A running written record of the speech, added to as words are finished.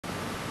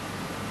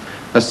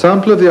A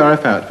sample of the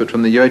RF output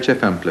from the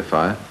UHF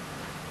amplifier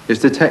is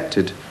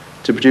detected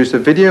to produce a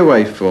video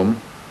waveform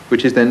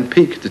which is then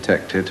peak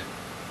detected.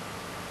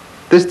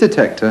 This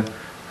detector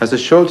has a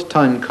short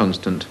time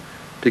constant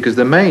because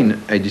the main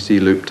ADC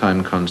loop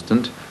time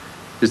constant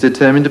is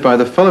determined by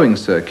the following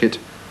circuit,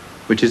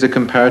 which is a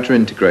comparator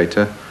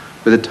integrator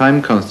with a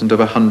time constant of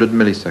 100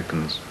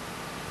 milliseconds.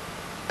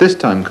 This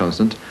time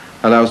constant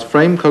allows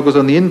frame coggles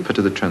on the input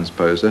of the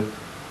transposer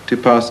to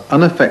pass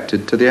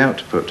unaffected to the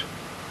output.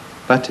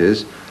 That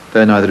is,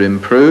 they are neither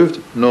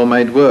improved nor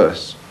made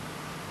worse.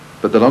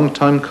 But the long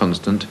time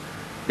constant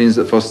means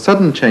that for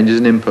sudden changes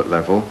in input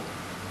level,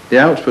 the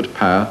output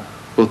power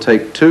will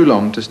take too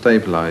long to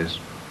stabilize.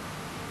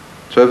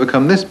 To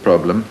overcome this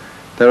problem,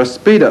 there are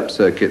speed-up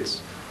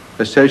circuits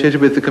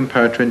associated with the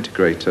comparator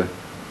integrator,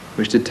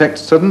 which detect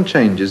sudden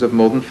changes of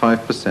more than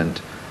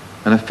 5%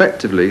 and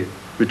effectively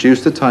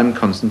reduce the time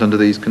constant under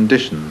these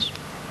conditions.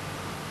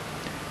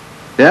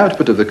 The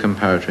output of the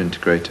comparator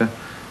integrator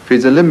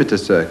feeds a limiter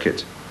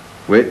circuit,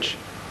 which,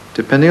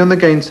 depending on the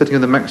gain setting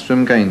of the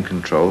maximum gain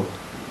control,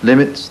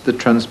 limits the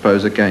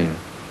transposer gain.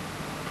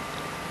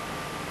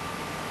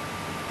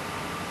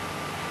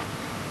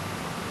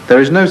 There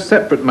is no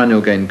separate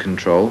manual gain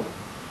control.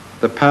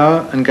 The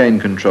power and gain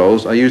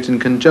controls are used in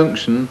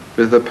conjunction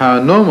with the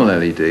power normal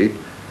LED,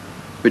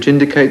 which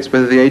indicates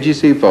whether the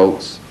AGC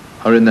volts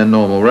are in their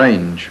normal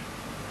range.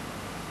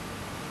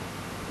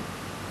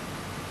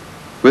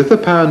 With the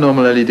power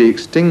normal LED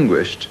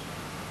extinguished,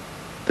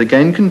 the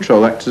gain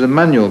control acts as a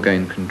manual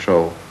gain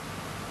control.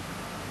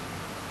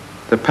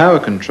 The power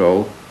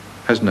control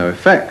has no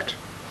effect.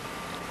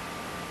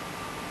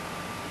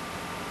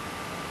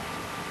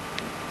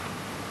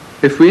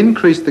 If we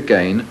increase the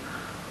gain,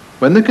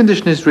 when the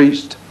condition is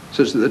reached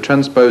such that the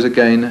transposer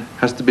gain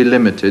has to be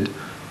limited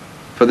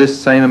for this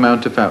same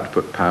amount of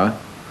output power,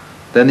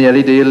 then the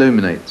LED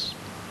illuminates.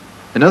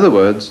 In other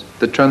words,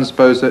 the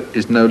transposer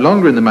is no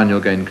longer in the manual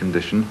gain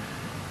condition,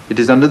 it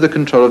is under the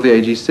control of the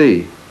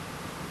AGC,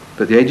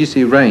 but the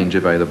AGC range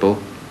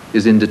available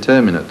is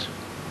indeterminate.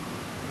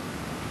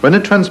 When a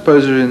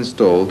transposer is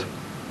installed,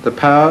 the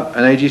power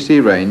and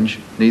AGC range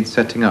needs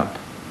setting up.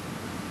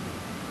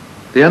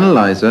 The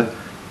analyzer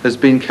has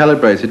been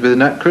calibrated with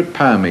an accurate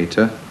power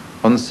meter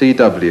on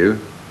CW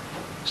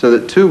so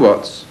that 2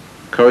 watts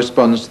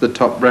corresponds to the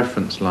top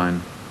reference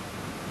line.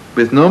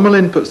 With normal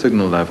input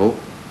signal level,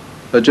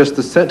 adjust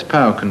the set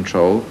power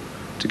control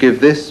to give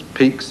this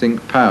peak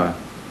sync power.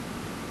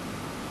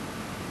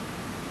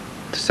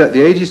 To set the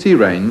AGC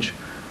range,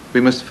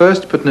 we must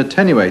first put an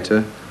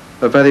attenuator,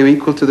 a value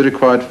equal to the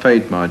required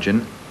fade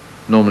margin,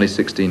 normally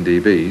 16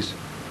 dBs,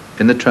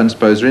 in the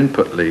transposer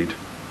input lead.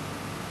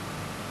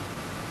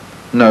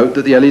 Note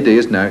that the LED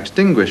is now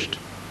extinguished.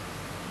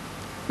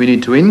 We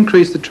need to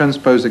increase the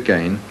transposer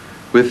gain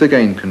with the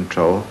gain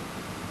control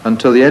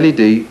until the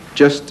LED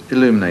just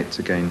illuminates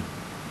again.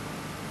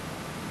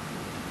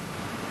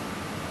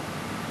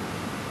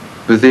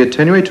 With the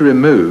attenuator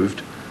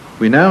removed,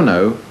 we now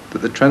know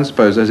that the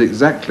transposer has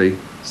exactly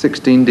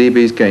 16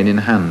 dBs gain in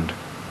hand.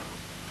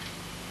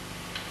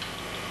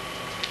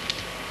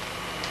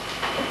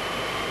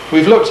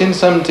 We've looked in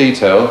some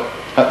detail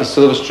at the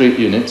Silver Street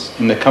units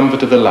in the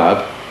comfort of the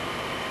lab.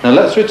 Now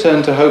let's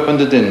return to Hope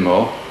under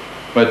Dinmore,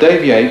 where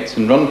Dave Yates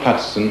and Ron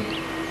Patterson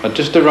are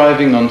just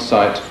arriving on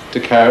site to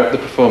carry out the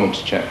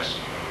performance checks.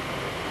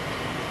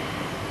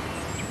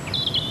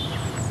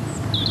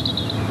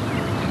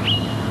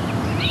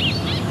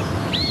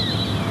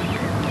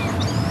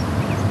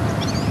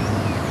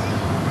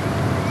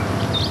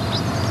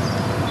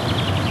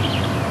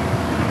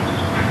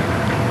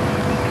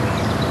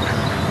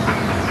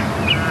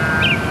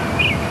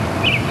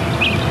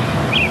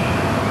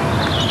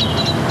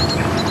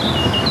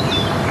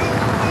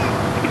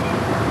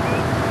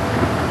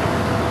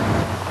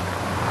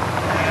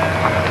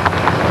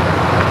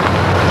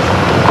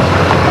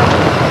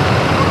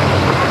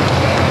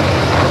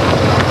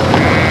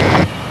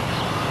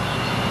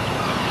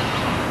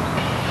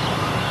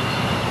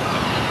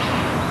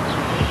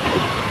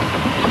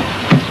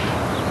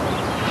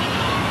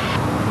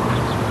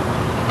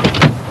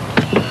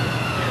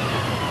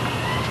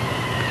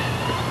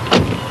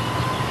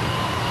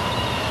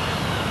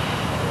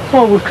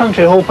 Well, we've come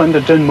to Hope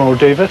under Dinmore,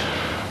 David,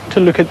 to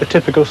look at the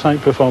typical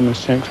site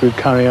performance checks we'd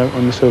carry out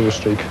on the Silver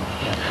Streak.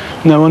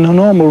 Now, on a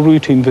normal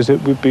routine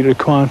visit, we'd be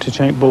required to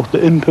check both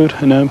the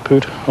input and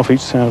output of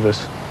each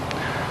service.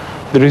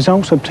 The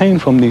results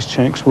obtained from these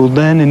checks will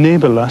then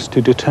enable us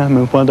to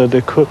determine whether the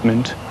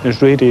equipment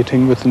is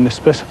radiating within the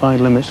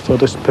specified limits for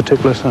this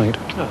particular site.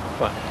 Oh,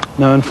 right.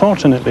 Now,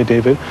 unfortunately,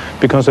 David,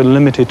 because of the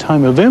limited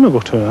time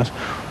available to us,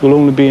 we'll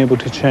only be able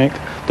to check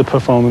the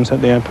performance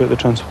at the output of the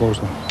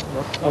transposer.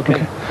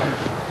 Okay.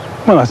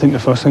 Well, I think the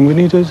first thing we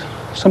need is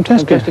some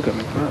test gear.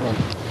 Equipment. Right, well.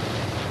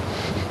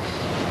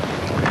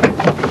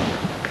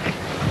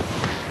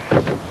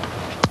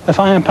 If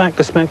I unpack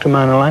the spectrum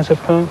analyzer,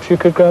 perhaps you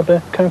could grab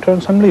the counter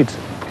and some leads.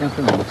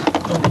 Counter and leads.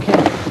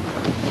 Okay.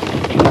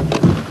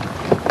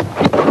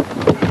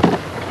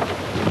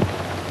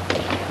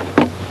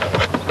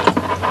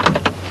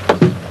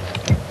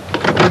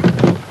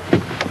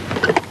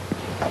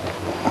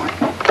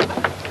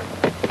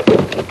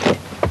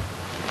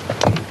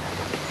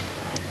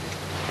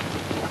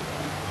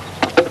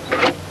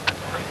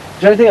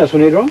 there anything else we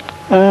need, Ron?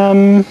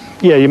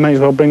 Yeah, you may as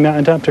well bring that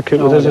adapter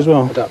kit with us as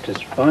well.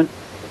 Adapter's fine.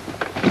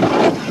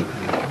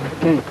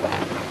 Okay.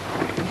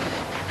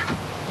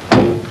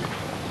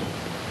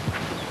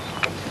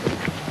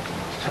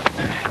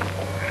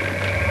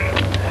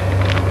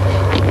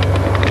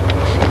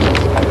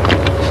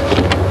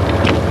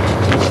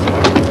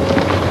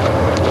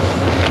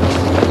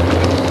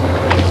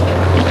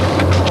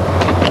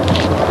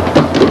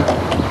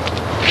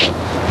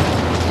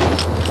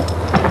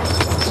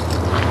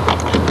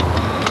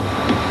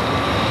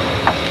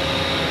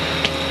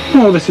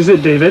 Well, this is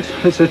it, David.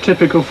 It's a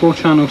typical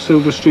 4-channel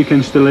silver streak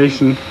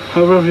installation.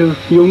 However,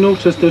 you'll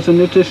notice there's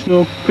an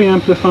additional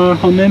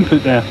preamplifier on the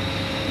input there.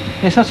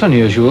 Yes, that's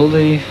unusual.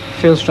 The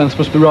field strength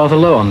must be rather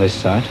low on this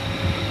side.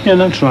 Yeah,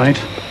 that's right.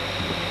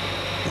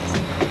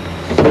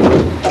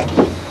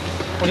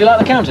 Would you like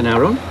the counter now,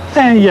 Ron?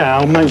 Yeah,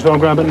 I might as well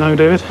grab it now,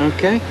 David.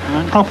 Okay.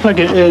 Right. I'll plug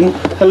it in.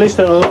 At least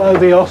it'll allow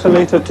the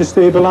oscillator to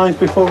stabilise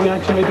before we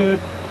actually do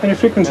any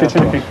frequency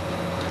checking.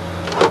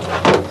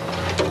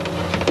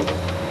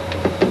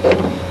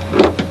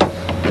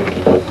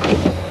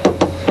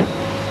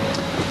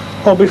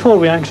 Well, before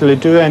we actually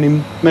do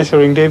any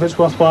measuring, Dave, it's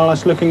worthwhile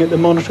us looking at the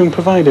monitoring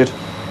provided.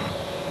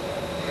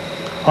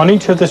 On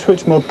each of the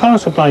switch mode power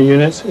supply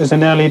units is an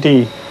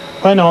LED.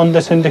 When on,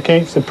 this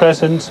indicates the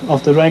presence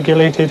of the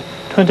regulated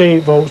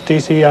 28 volts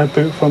DC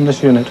output from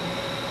this unit.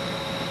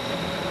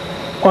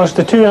 Whilst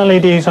the two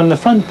LEDs on the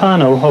front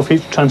panel of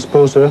each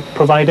transposer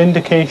provide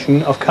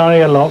indication of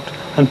carrier locked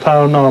and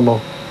power normal.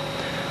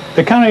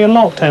 The carrier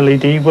locked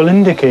LED will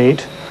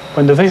indicate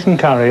when the vision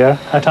carrier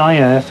at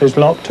IF is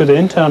locked to the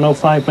internal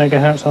 5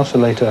 MHz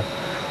oscillator,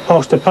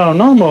 whilst the power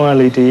normal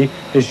LED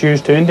is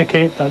used to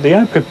indicate that the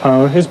output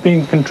power is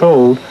being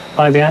controlled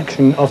by the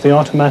action of the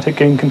automatic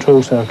gain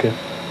control circuit.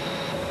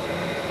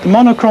 The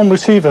monochrome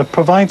receiver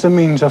provides a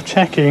means of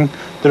checking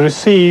the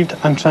received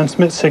and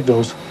transmit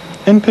signals,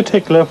 in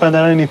particular whether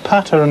any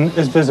pattern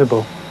is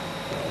visible.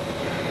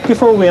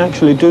 Before we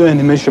actually do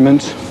any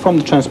measurements from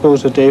the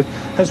transposer, Dave,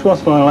 it's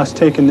worthwhile us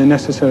taking the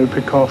necessary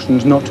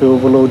precautions not to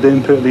overload the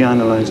input of the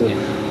analyzer.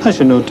 Yeah. As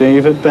you know,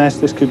 Dave, at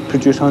best this could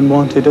produce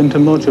unwanted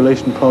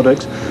intermodulation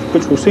products,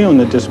 which we'll see on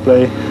the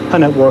display,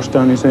 and at worst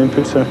damage the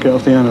input circuit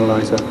of the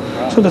analyzer.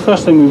 Right. So the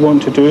first thing we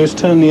want to do is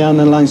turn the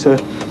analyzer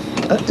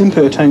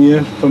input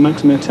attenuator for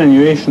maximum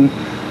attenuation,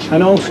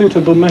 and all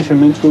suitable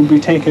measurements will be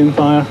taken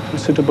via a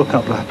suitable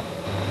coupler.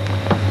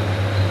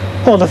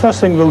 Well, the first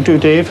thing we'll do,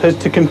 Dave, is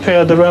to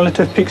compare the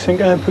relative peak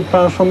sync output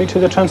power from each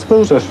of the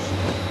transposers.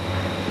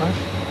 Right.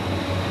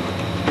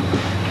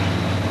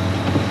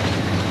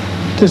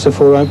 There's the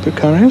 4 output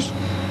carriers.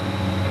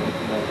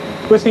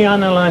 With the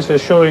analyzer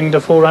showing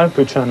the 4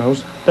 output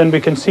channels, then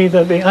we can see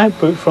that the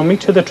output from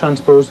each of the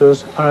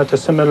transposers are at a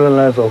similar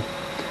level.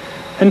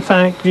 In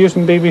fact,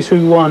 using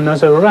BBC 1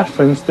 as a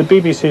reference, the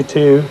BBC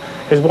 2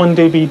 is 1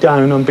 dB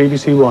down on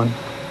BBC 1.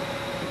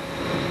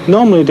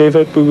 Normally,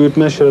 David, we would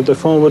measure the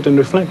forward and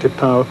reflected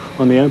power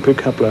on the output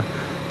coupler,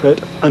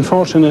 but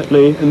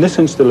unfortunately, in this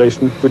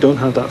installation, we don't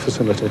have that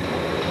facility.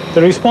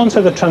 The response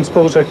of the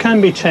transposer can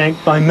be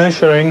checked by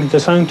measuring the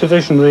sound to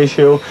vision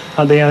ratio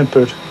at the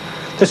output.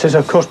 This is,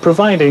 of course,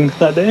 providing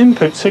that the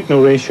input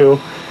signal ratio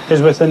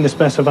is within the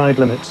specified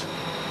limits.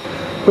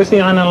 With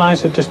the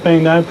analyzer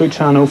displaying the output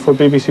channel for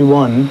BBC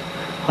 1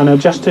 and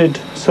adjusted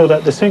so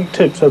that the sync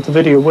tips of the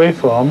video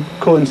waveform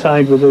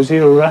coincide with the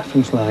 0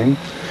 reference line,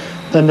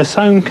 then the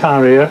sound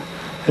carrier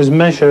is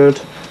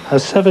measured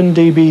as 7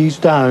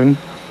 dBs down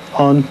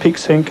on peak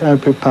sync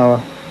output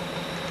power.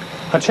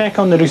 A check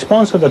on the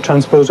response of the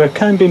transposer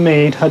can be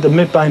made at the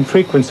mid-band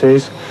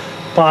frequencies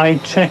by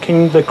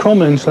checking the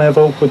chromalance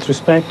level with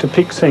respect to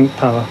peak sync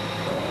power.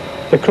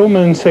 The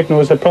chromalance signal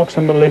is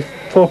approximately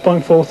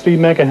 4.43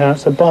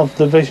 MHz above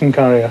the vision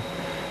carrier,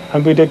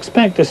 and we'd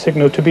expect the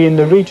signal to be in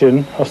the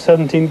region of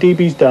 17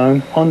 dBs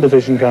down on the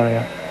vision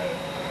carrier.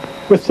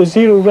 With the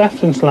 0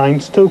 reference line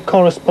still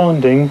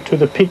corresponding to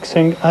the peak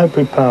sync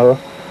output power,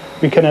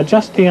 we can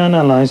adjust the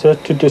analyzer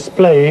to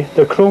display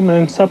the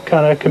chromalance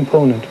subcarrier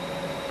component.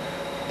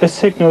 This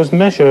signal is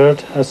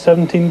measured as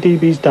 17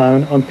 dBs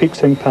down on peak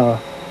sync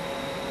power.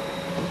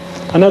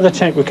 Another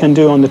check we can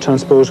do on the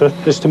transposer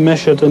is to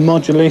measure the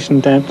modulation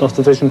depth of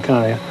the vision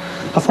carrier.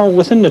 A fault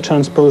within the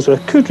transposer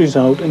could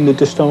result in the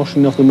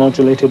distortion of the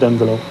modulated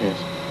envelope.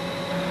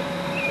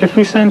 Yes. If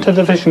we center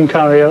the vision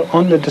carrier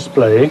on the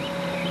display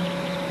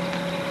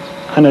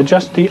and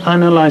adjust the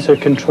analyzer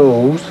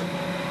controls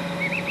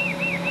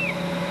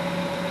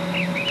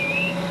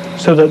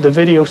so that the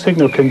video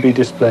signal can be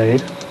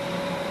displayed,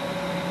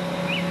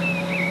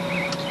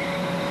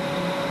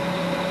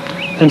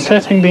 and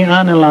setting the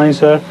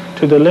analyzer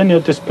to the linear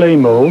display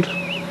mode,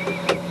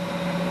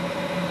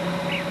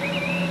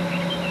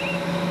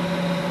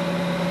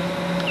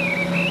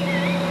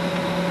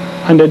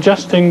 and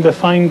adjusting the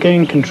fine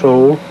gain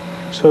control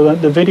so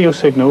that the video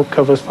signal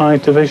covers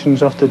 5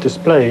 divisions of the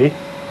display,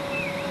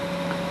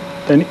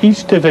 then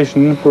each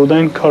division will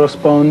then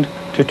correspond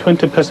to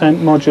 20%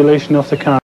 modulation of the carrier.